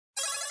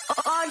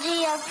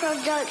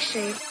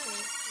Productionz.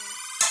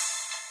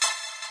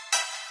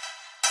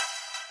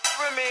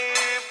 Remy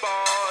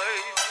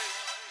boys,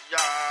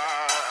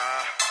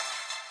 yeah.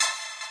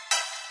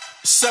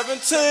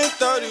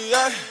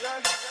 1738.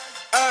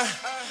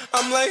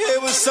 I'm like, hey,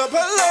 what's up,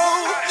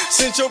 hello?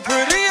 Sent your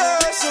pretty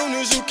ass soon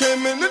as you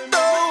came in the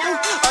door.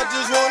 I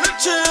just wanna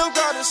chill,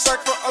 got a sack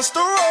for us to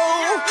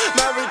roll.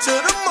 Married to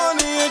the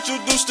money,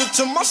 introduced her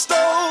to my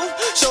stove.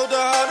 Showed her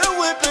how to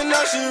whip it,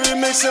 now she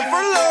remixing for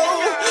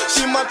low.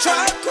 She my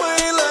track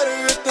queen, let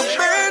her hit the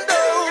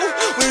bando.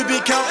 We be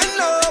counting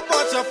up,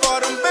 watch how far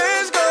them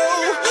bands go.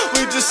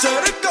 We just set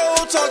a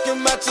goal,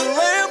 talking matching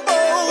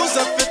Lambos.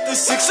 At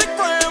 56 a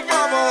gram,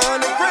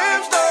 500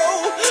 grams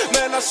though.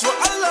 Man, I swear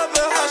I love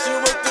her, how she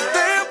work the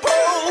damn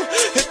pole.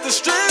 Hit the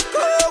strip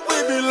club, we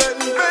be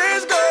letting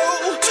bands go.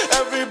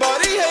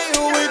 Everybody hate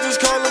who we just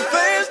call them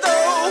fans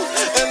though.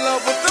 In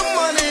love with the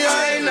money,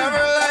 I ain't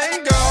never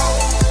letting go.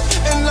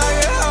 And I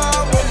get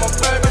high with my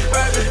baby,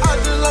 baby. I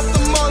just left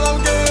the mall, I'm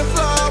getting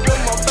fly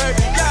with my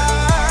baby,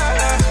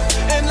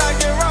 yeah. And I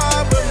get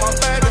ride with my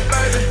baby,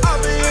 baby. I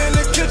be in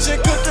the kitchen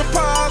cooking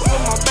pies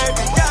with my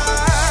baby,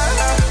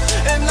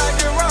 yeah. And I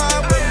get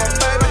ride with my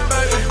baby,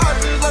 baby. I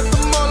just left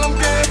the mall, I'm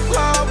getting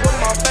fly with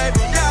my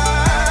baby,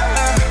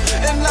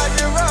 yeah. And I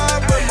get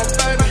ride with my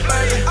baby,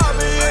 baby. I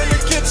be in the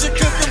kitchen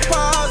cooking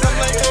pies. I'm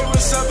like, hey,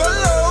 what's up,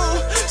 hello?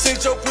 Seen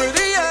your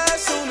pretty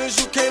ass soon as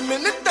you came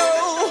in the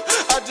door.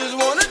 I just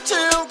wanna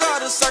chill,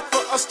 got a sack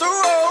for us to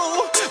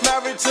roll.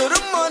 Married to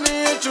the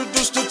money,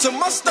 introduced her to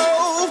my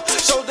stove.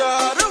 Showed her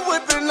how to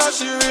whip it, now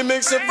she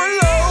remixing for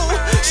low.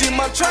 She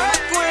my track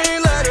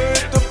queen, let her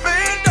hit the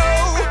bando.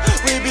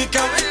 We be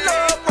counting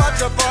up,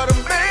 watch how far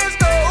them bands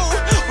go.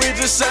 We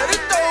just set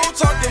it though,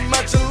 talking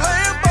matching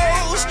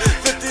Lambos.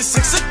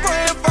 56 a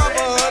gram,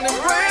 500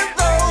 grams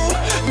though.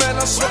 Man,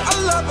 I swear I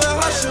love her,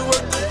 how she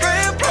work the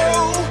grand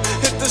pole.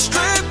 Hit the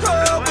strip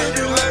club, we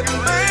be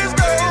letting bands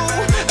go.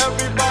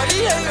 Everybody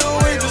hate her,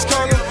 we just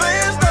call them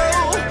fans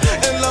though.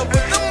 In love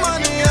with the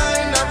money, I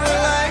ain't never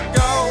let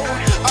go.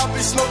 I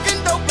be smoking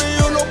dope and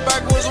you know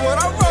backwards what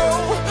I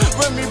roll.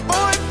 Remy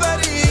boy,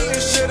 fatty,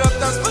 eating shit up,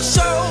 that's for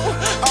sure.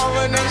 I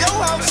run in your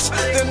house,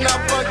 then I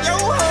fuck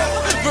your hoe.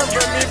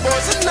 Remy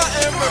boys are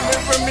nothing,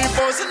 Remy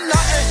boys are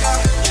nothing,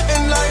 yeah.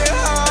 And I get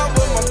high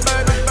with my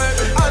baby,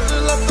 baby. I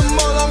just left the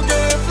mall, I'm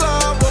getting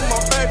fly with my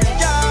baby,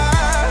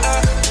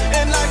 yeah.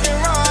 And I can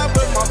ride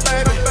with my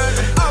baby,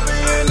 baby. I be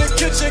in the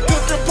kitchen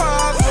cooking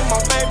pies with my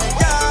baby,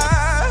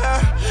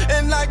 yeah.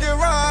 And I can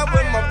ride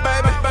with my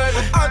baby,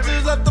 baby. I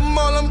just left the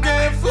mall, I'm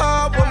getting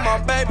fly with my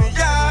baby,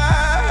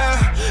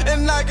 yeah.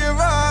 And I can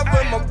ride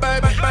with my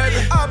baby, baby.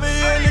 I be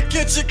in the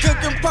kitchen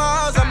cooking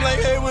pies. I'm like,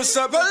 hey, what's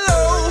up,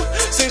 hello?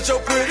 Seen your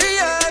pretty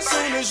ass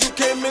soon as you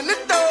came in the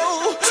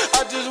door.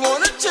 I just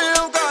wanna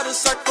chill, got a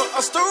sack for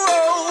us to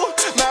roll.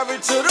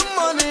 Married to the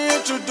money,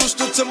 introduced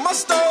her to my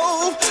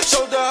stove.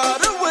 Showed her how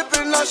to whip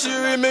it, now she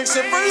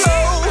remixing for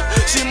low.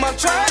 She my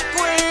track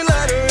queen.